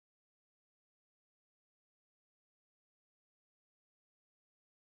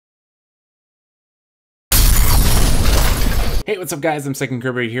Hey, what's up guys, I'm Second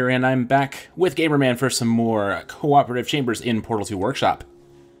Kirby here, and I'm back with Gamrman for some more cooperative chambers in Portal 2 Workshop.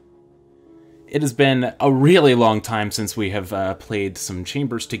 It has been a really long time since we have played some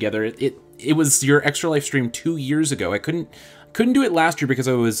chambers together. It was your Extra Life stream 2 years ago. I couldn't do it last year because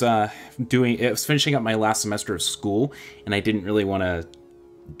I was finishing up my last semester of school, and I didn't really want to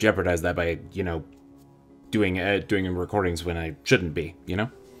jeopardize that by, you know, doing recordings when I shouldn't be, you know?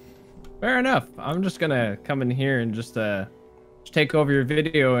 Fair enough. I'm just gonna come in here and just take over your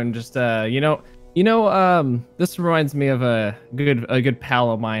video and just this reminds me of a good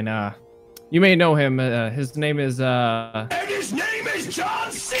pal of mine. You may know him. His name is And his name is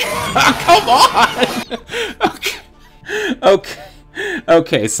John C. Come on.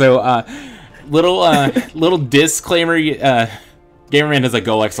 Okay. So little disclaimer. Gamrman has a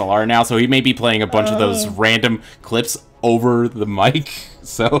Go XLR now, so he may be playing a bunch of those random clips over the mic.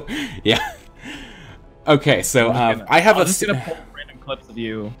 So yeah. Okay, so I have I'm just gonna pull random clips of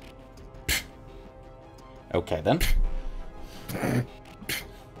you. Okay then.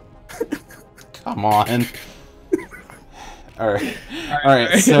 Come on. All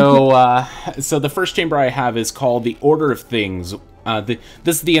right. So the first chamber I have is called the Order of Things. The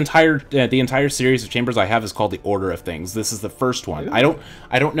entire series of chambers I have is called the Order of Things. This is the first one. Ooh.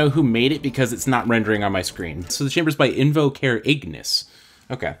 I don't know who made it because it's not rendering on my screen. So the chamber's by Invocare Ignis.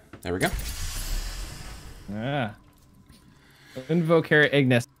 Okay, there we go. Yeah. Invocare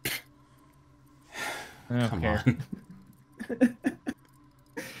Ignis. Come on.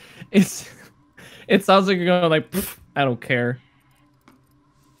 It sounds like you're going like, I don't care.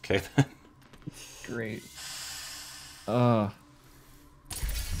 Okay then. Great. Oh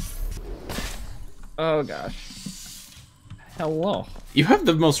gosh. Hello. You have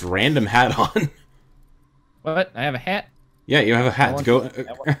the most random hat on. What? I have a hat? Yeah, you have a hat. To go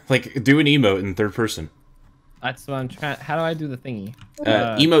like do an emote in third person. That's what I'm trying. How do I do the thingy?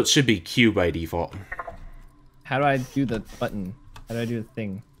 Emotes should be Q by default. How do I do the button? How do I do the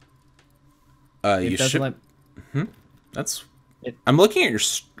thing? You should. That's. I'm looking at your.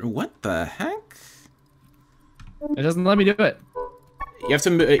 What the heck? It doesn't let me do it. You have to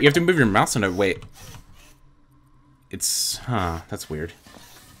move your mouse in a way. It's that's weird.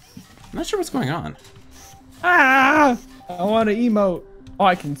 I'm not sure what's going on. Ah! I want to emote. Oh,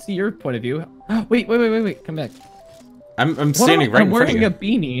 I can see your point of view. Wait, come back. I'm standing right in front of you. I'm wearing a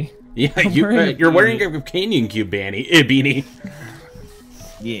beanie. Yeah, you're wearing a Canyon Cube beanie.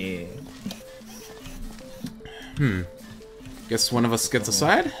 Yeah. Guess one of us gets a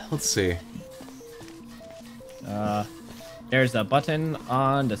side? Let's see. There's a button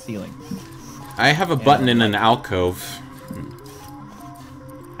on the ceiling. I have a button in an alcove.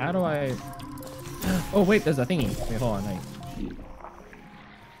 How do I... Oh, wait, there's a thingy. Wait, hold on. Wait.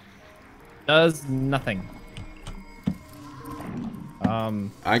 Does nothing.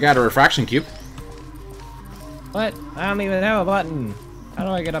 I got a refraction cube. What? I don't even have a button. How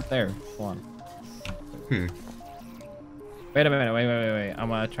do I get up there? Hold on. Wait a minute. Wait. I'm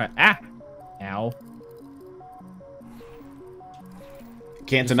gonna try. Ah! Ow.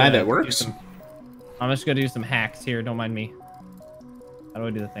 Can't deny that works. I'm just gonna do some hacks here. Don't mind me. How do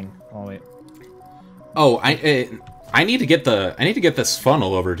I do the thing? Oh wait. Oh, I need to get this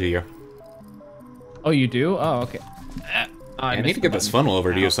funnel over to you. Oh, you do? Oh, okay. I need to get this funnel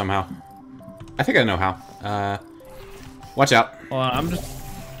over to you somehow. I think I know how. Watch out. Hold on,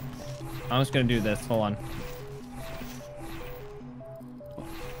 I'm just gonna do this. Hold on.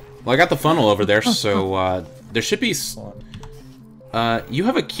 Well, I got the funnel over there, so there should be. You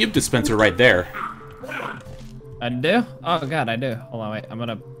have a cube dispenser right there. I do? Oh god, I do. Hold on, wait. I'm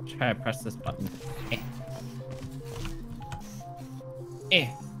gonna try to press this button.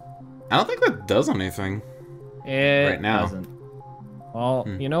 I don't think that does anything. It right now. Doesn't. Well,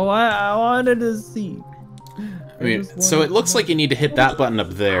 you know what? I wanted to see. I mean, so it looks like you need to hit that button up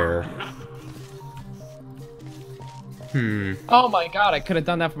there. Oh my god, I could have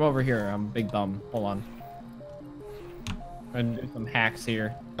done that from over here. I'm big dumb. Hold on. I'm gonna do some hacks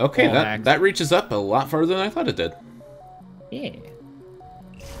here. Okay, that reaches up a lot farther than I thought it did. Yeah.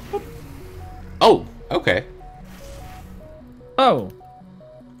 Oh, okay. Oh.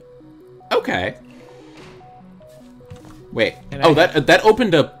 Okay. Wait. Oh, that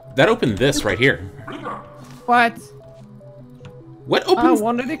opened this right here. What? What opens? I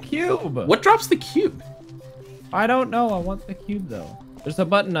wanted a cube. What drops the cube? I don't know. I want the cube though. There's a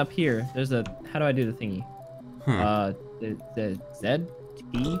button up here. There's a. How do I do the thingy? The Z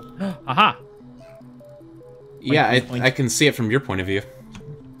T. Aha. Yeah, I can see it from your point of view.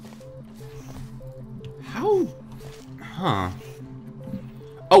 How? Huh.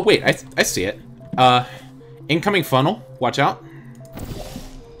 Oh wait, I see it. Incoming funnel. Watch out.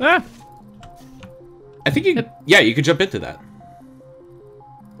 Ah! I think you... Yeah, you could jump into that.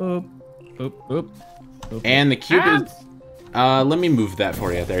 Boop. Boop, boop. Boop. And the cube is... let me move that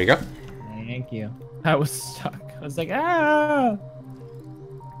for you. There you go. Thank you. I was stuck. I was like, ah!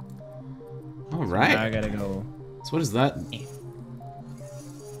 All right. Now I gotta go. So what is that?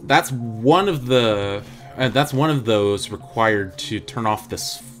 That's one of the... that's one of those required to turn off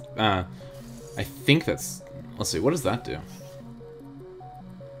this... I think that's... Let's see, what does that do?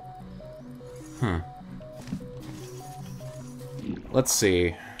 Huh. Let's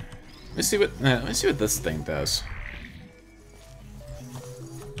see. Let's see what this thing does.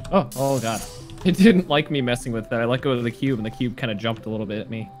 Oh god. It didn't like me messing with that. I let go of the cube, and the cube kind of jumped a little bit at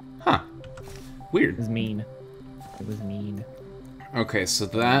me. Huh. Weird. It was mean. It was mean. Okay, so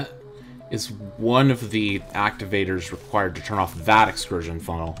that is one of the activators required to turn off that excursion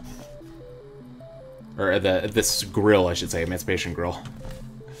funnel. Or this grill, I should say, emancipation grill.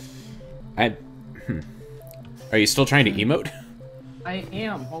 Are you still trying to emote? I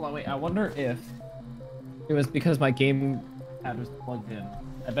am. Hold on, wait. I wonder if it was because my game pad was plugged in.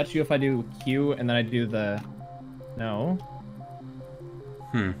 I bet you if I do Q and then I do the... No.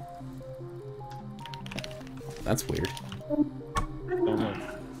 That's weird.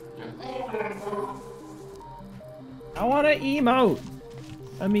 I want to emote.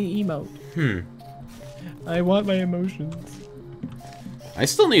 Let me emote. I want my emotions. I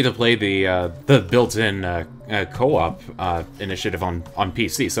still need to play the built-in co-op initiative on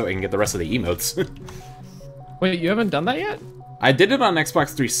PC so I can get the rest of the emotes. Wait, you haven't done that yet? I did it on Xbox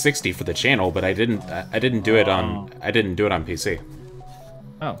 360 for the channel, but I didn't do it on PC.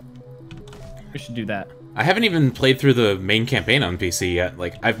 Oh, we should do that. I haven't even played through the main campaign on PC yet.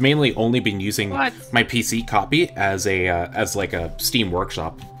 Like, I've mainly only been using my PC copy as like a Steam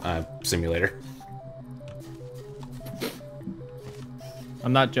Workshop simulator.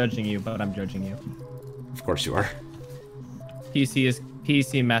 I'm not judging you, but I'm judging you. Of course you are.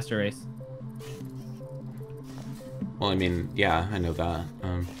 PC Master Race. Well, I mean, yeah, I know that.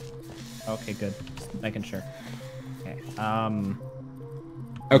 Okay, good. Just making sure. Okay.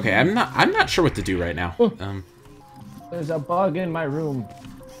 Okay, I'm not sure what to do right now. There's a bug in my room.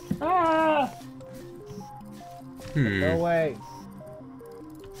 Ah! Go away.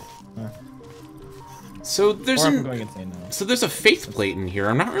 So there's I'm going insane now. So there's a faith plate in here.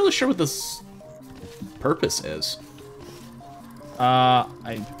 I'm not really sure what this purpose is.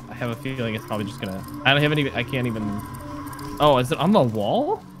 I have a feeling it's probably just gonna... I can't even... Oh, is it on the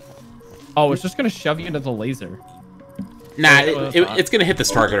wall? Oh, it's just gonna shove you into the laser. Nah, it's gonna hit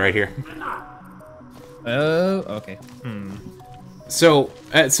this target right here. Oh, okay. So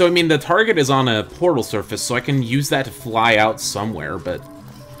I mean, the target is on a portal surface, so I can use that to fly out somewhere, but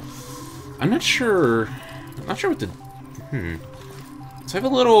I'm not sure what to... So I have a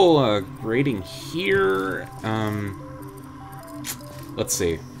little grating here. Let's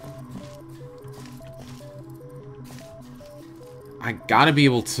see. I gotta be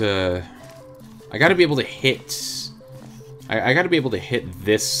able to hit... I gotta be able to hit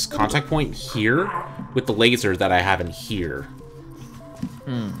this contact point here with the laser that I have in here.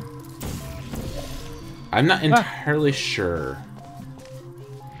 I'm not entirely sure.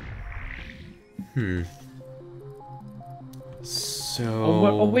 So...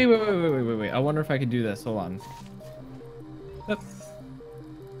 Oh, wait. I wonder if I can do this. Hold on. Yep.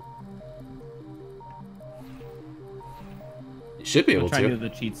 You should be able to. Try to do the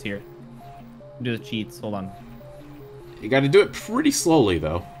cheats here. Do the cheats. Hold on. You got to do it pretty slowly,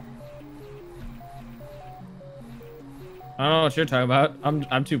 though. I don't know what you're talking about.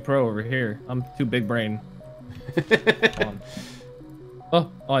 I'm too pro over here. I'm too big brain. Hold on.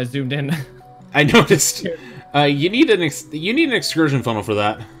 Oh, I zoomed in. I noticed. You need an excursion funnel for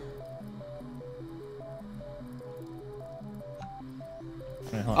that.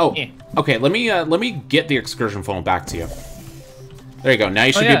 Oh, okay. Let me get the excursion funnel back to you. There you go. Now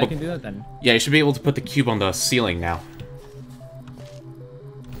you should be able. I can do that then. Yeah, you should be able to put the cube on the ceiling now.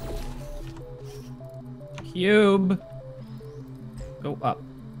 Cube. Go up.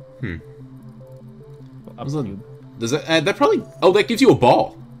 Go up, cube. Does that probably? Oh, that gives you a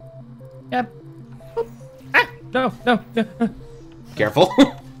ball. Yep. Ah! No. Careful.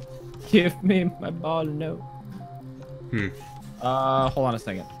 Give me my ball, no. Hold on a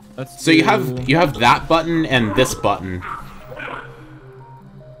second. So you have that button and this button.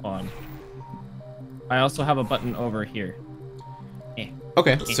 On. I also have a button over here.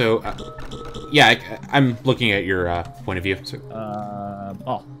 Okay, so yeah, I'm looking at your point of view. So,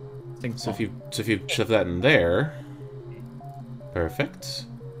 ball. So if you shove that in there, perfect.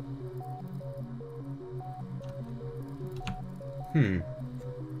 What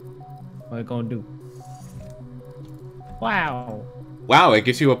are you gonna do? Wow. Wow, it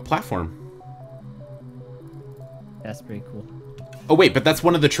gives you a platform. That's pretty cool. Oh wait, but that's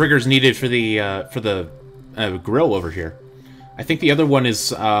one of the triggers needed for the grill over here. I think the other one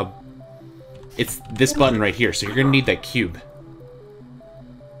is it's this button right here. So you're gonna need that cube.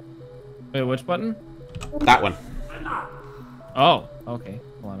 Wait, which button? That one. Oh, okay.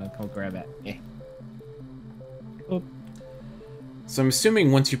 Hold on, I'll go grab that. Yeah. Oop. So I'm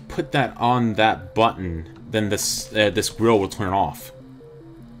assuming once you put that on that button, then this grill will turn off.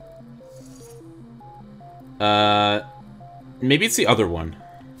 Maybe it's the other one.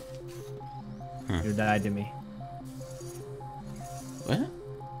 Huh. You died to me. What?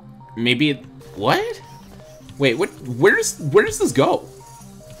 Maybe it... What? Wait, what? Where does this go?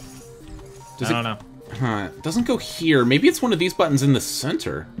 I don't know. Huh, it doesn't go here. Maybe it's one of these buttons in the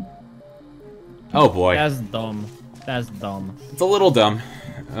center. Oh boy. That's dumb. That's dumb. It's a little dumb.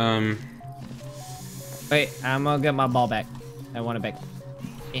 Wait, I'm gonna get my ball back. I want it back.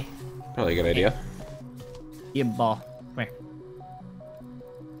 Eh. Probably a good idea. Your ball. Come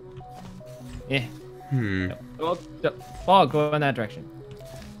here. Yeah. Ball, go in that direction.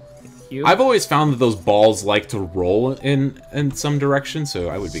 Cube. I've always found that those balls like to roll in some direction, so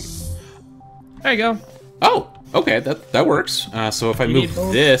I would be... There you go. Oh, okay, that works. So if I You move need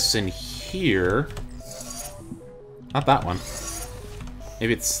both? this in here... Not that one.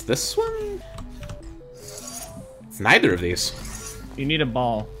 Maybe it's this one? It's neither of these. You need a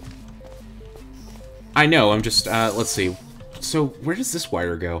ball. I know, I'm just, let's see. So, where does this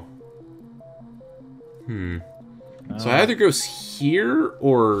wire go? So it either goes here,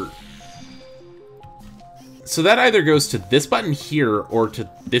 or... So that either goes to this button here, or to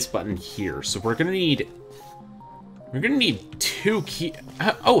this button here. So we're gonna need... We're gonna need two key...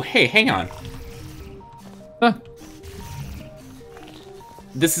 oh, hey, hang on. Huh.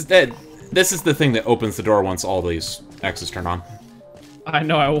 This is the thing that opens the door once all these X's turn on. I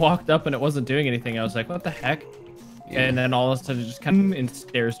know, I walked up and it wasn't doing anything. I was like, what the heck? Yeah. And then all of a sudden it just comes and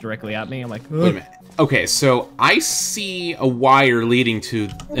stares directly at me. I'm like, ugh. Wait a minute. Okay, so I see a wire leading to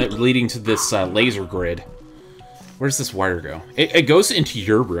this laser grid. Where does this wire go? It goes into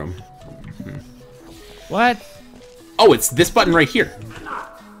your room. What? Oh, it's this button right here.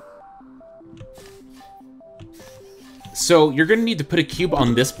 So you're gonna need to put a cube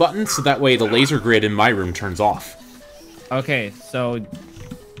on this button, so that way the laser grid in my room turns off. Okay, so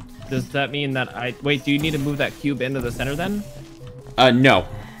does that mean that wait, do you need to move that cube into the center then? No.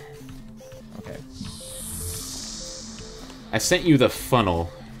 Okay. I sent you the funnel.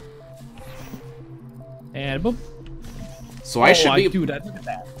 And boop. So I should be... Dude, look at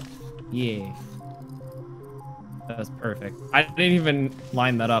that. Yeah. That's perfect. I didn't even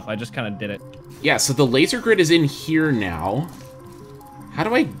line that up. I just kind of did it. Yeah, so the laser grid is in here now. How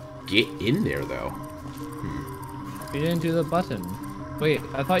do I get in there, though? You didn't do the button. Wait,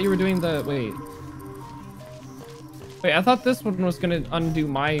 I thought you were doing the... Wait. Wait, I thought this one was going to undo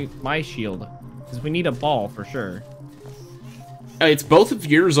my shield. Because we need a ball for sure. It's both of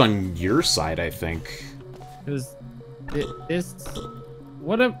yours on your side, I think. Because this...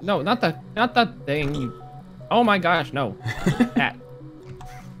 What a... No, not that thing. You, oh my gosh, no. That.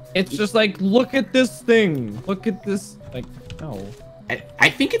 It's just like, look at this thing. Look at this. Like, no. I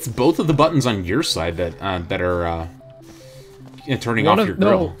think it's both of the buttons on your side that are turning off your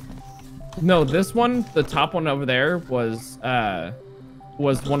grill. No, this one, the top one over there, was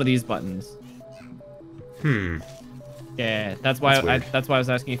one of these buttons. Yeah, that's why I was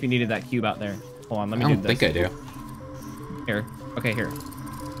asking if you needed that cube out there. Hold on, let me do this. I don't think I do. Here. Okay, here.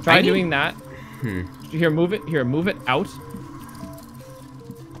 Try doing that. Here, move it. Here, move it out.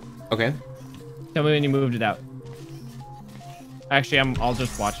 Okay. Tell me when you moved it out. Actually, I'll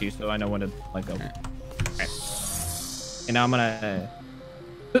just watch you so I know when to let go. Okay. And now I'm gonna...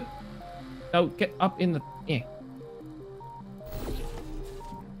 No, get up in the... Yeah.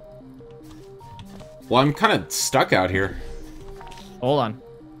 Well, I'm kind of stuck out here. Hold on.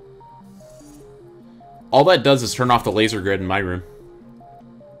 All that does is turn off the laser grid in my room.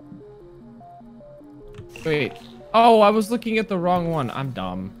 Wait. Oh, I was looking at the wrong one. I'm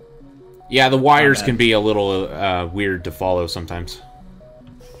dumb. Yeah, the wires can be a little weird to follow sometimes.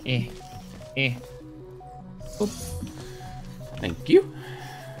 Oop. Thank you.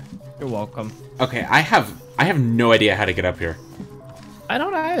 You're welcome. Okay, I have no idea how to get up here. I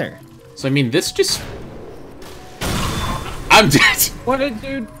don't either. So I mean, this just... I'm dead. What did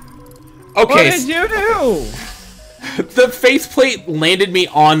you... Okay. What did you do? The faceplate landed me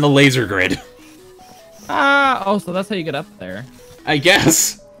on the laser grid. Ah, oh, so that's how you get up there. I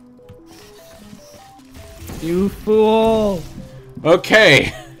guess. You fool.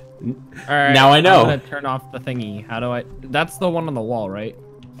 Okay. Alright, Now I know. I'm gonna turn off the thingy. How do I... That's the one on the wall, right?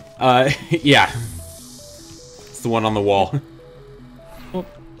 Yeah. It's the one on the wall. Oop,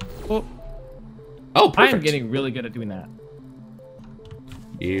 oop. Oh, perfect. I'm getting really good at doing that.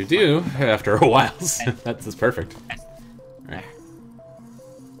 You do, after a while. That's perfect. Alright.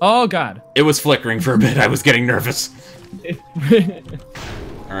 Oh, God. It was flickering for a bit. I was getting nervous.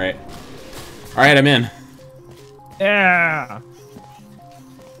 Alright. Alright, I'm in. Yeah.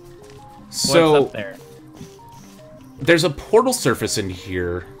 So, what's up there? there's a portal surface in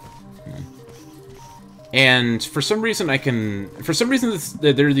here. And for some reason there's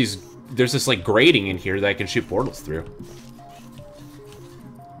this like grating in here that I can shoot portals through.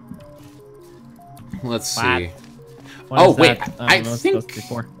 Let's see. Oh wait, I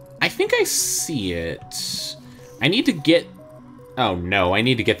think I see it. I need to get. Oh no, I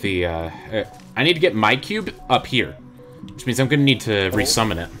need to get the. I need to get my cube up here, which means I'm gonna need to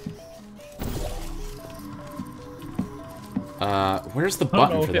resummon it. Where's the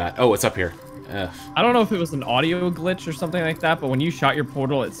button for that? Oh, it's up here. I don't know if it was an audio glitch or something like that, but when you shot your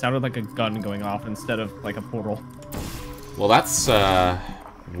portal, it sounded like a gun going off instead of like a portal. Well, that's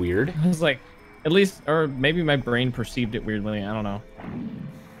weird. I was like, at least, or maybe my brain perceived it weirdly. I don't know.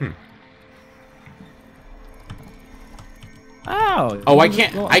 Oh. Oh, I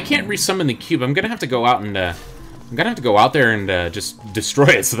can't resummon the cube. I'm gonna have to go out and I'm gonna have to go out there and just destroy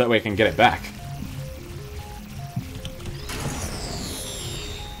it so that way I can get it back.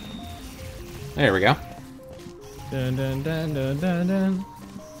 There we go. Dun, dun, dun, dun, dun, dun.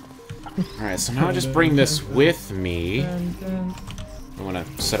 Alright, so now I just bring this with me. Dun, dun. I want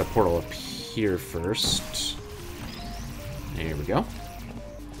to set a portal up here first. There we go.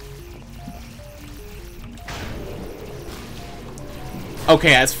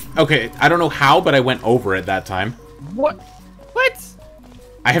 Okay, okay, I don't know how, but I went over it that time. What? What?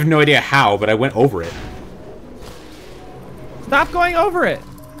 I have no idea how, but I went over it. Stop going over it.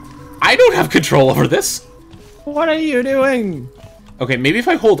 I don't have control over this. What are you doing? Okay, maybe if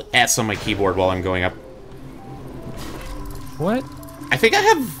I hold S on my keyboard while I'm going up. What? I think I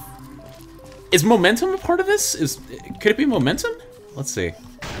have... Is momentum a part of this? Could it be momentum? Let's see.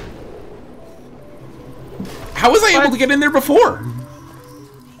 How was I able to get in there before?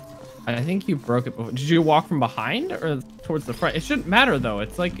 I think you broke it before. Did you walk from behind or towards the front? It shouldn't matter though.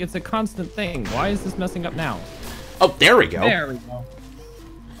 It's like, it's a constant thing. Why is this messing up now? Oh, there we go. There we go.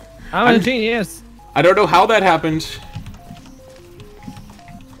 I'm a genius. I don't know how that happened.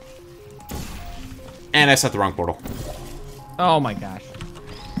 And I set the wrong portal. Oh my gosh.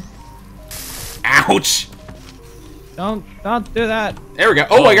 Ouch! Don't do that. There we go.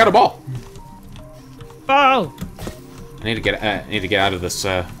 Oh, I got a ball. Oh. I need to get out of this.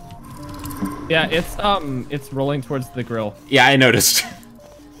 Yeah, it's rolling towards the grill. Yeah, I noticed.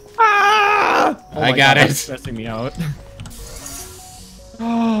 Ah! Oh I got it. That's stressing me out.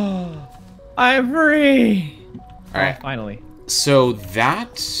 Oh, I'm free. All right, finally. So that.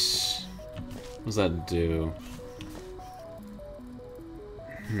 What does that do?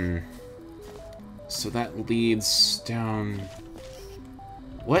 So that leads down.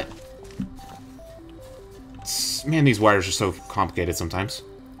 What? Man, these wires are so complicated sometimes.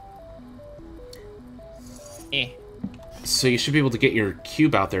 So you should be able to get your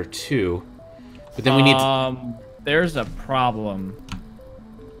cube out there too. But then we need to... There's a problem.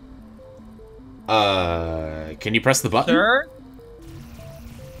 Can you press the button? Sir?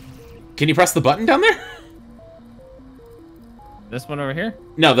 Can you press the button down there? This one over here?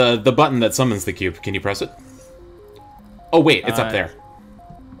 No, the button that summons the cube. Can you press it? Oh wait, it's up there.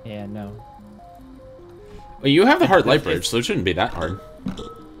 Yeah, no. Well, you have the hard light bridge, so it shouldn't be that hard.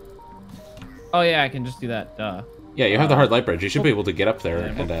 Oh yeah, I can just do that. Duh. Yeah, you have the hard light bridge. You should be able to get up there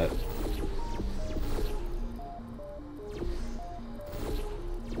and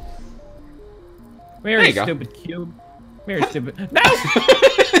Very stupid cube. Very stupid. No!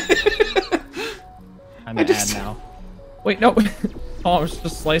 I'm mad now. Wait, no. Oh, I was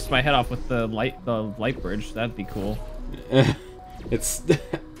just sliced my head off with the light bridge. That'd be cool. It's...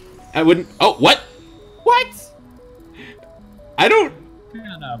 I wouldn't... Oh, what? What? I don't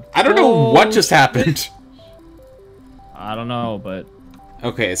know what just happened. I don't know, but...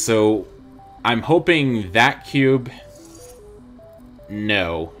 Okay, so... I'm hoping that cube...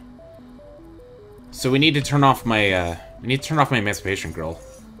 No. So we need to turn off my, emancipation grill.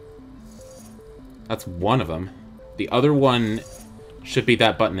 That's one of them. The other one should be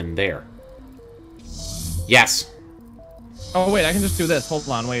that button in there. Yes! Oh, wait, I can just do this. Hold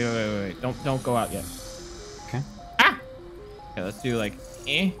on, wait. Don't go out yet. Okay. Ah! Okay, let's do, like,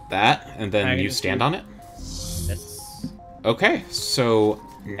 That, and then you stand on it? This. Okay, so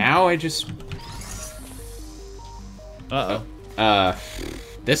now I just...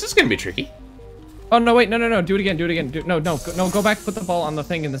 This is gonna be tricky. Oh, no, wait, no. Do it again, No, go back, put the ball on the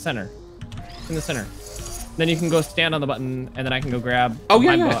thing in the center. In the center. Then you can go stand on the button, and then I can go grab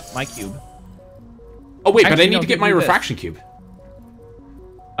my cube. Oh, wait, Actually, but I need no, to get my refraction cube.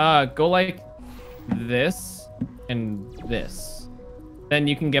 Go like this and this. Then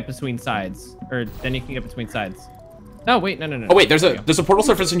you can get between sides. Or then you can get between sides. No, wait, no. Oh, wait, there's a portal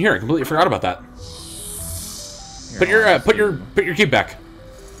surface in here. I completely forgot about that. Here, Put your cube back.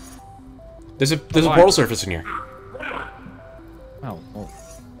 There's a portal surface in here. Oh.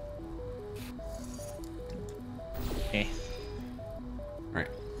 Okay. Alright.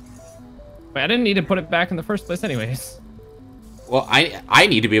 Wait, I didn't need to put it back in the first place anyways. Well, I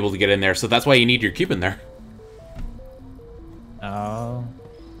need to be able to get in there, so that's why you need your cube in there. Oh.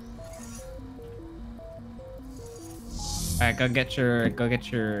 Alright, go get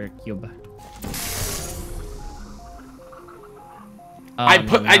your cube.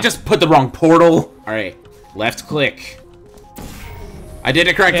 I just put the wrong portal. All right, left click. I did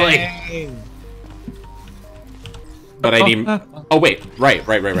it correctly. Yay. But I need. Oh wait,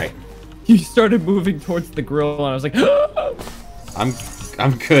 right. You started moving towards the grill, and I was like,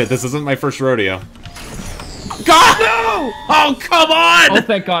 I'm good. This isn't my first rodeo. God no! Oh come on! Oh,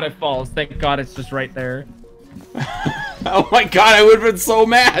 thank God it falls. Thank God it's just right there. Oh my God, I would have been so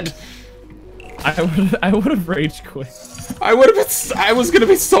mad. I would have rage quit. I was gonna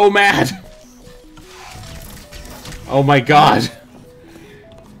be so mad. Oh my God.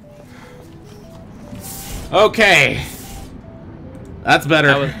 Okay. That's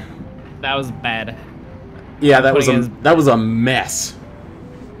better. That was bad. Yeah, that was a mess.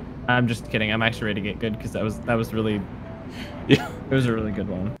 I'm just kidding. I'm actually ready to get good because that was really. Yeah. It was a really good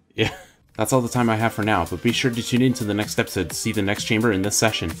one. Yeah. That's all the time I have for now, but be sure to tune in to the next episode to see the next chamber in this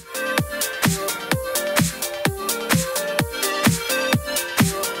session.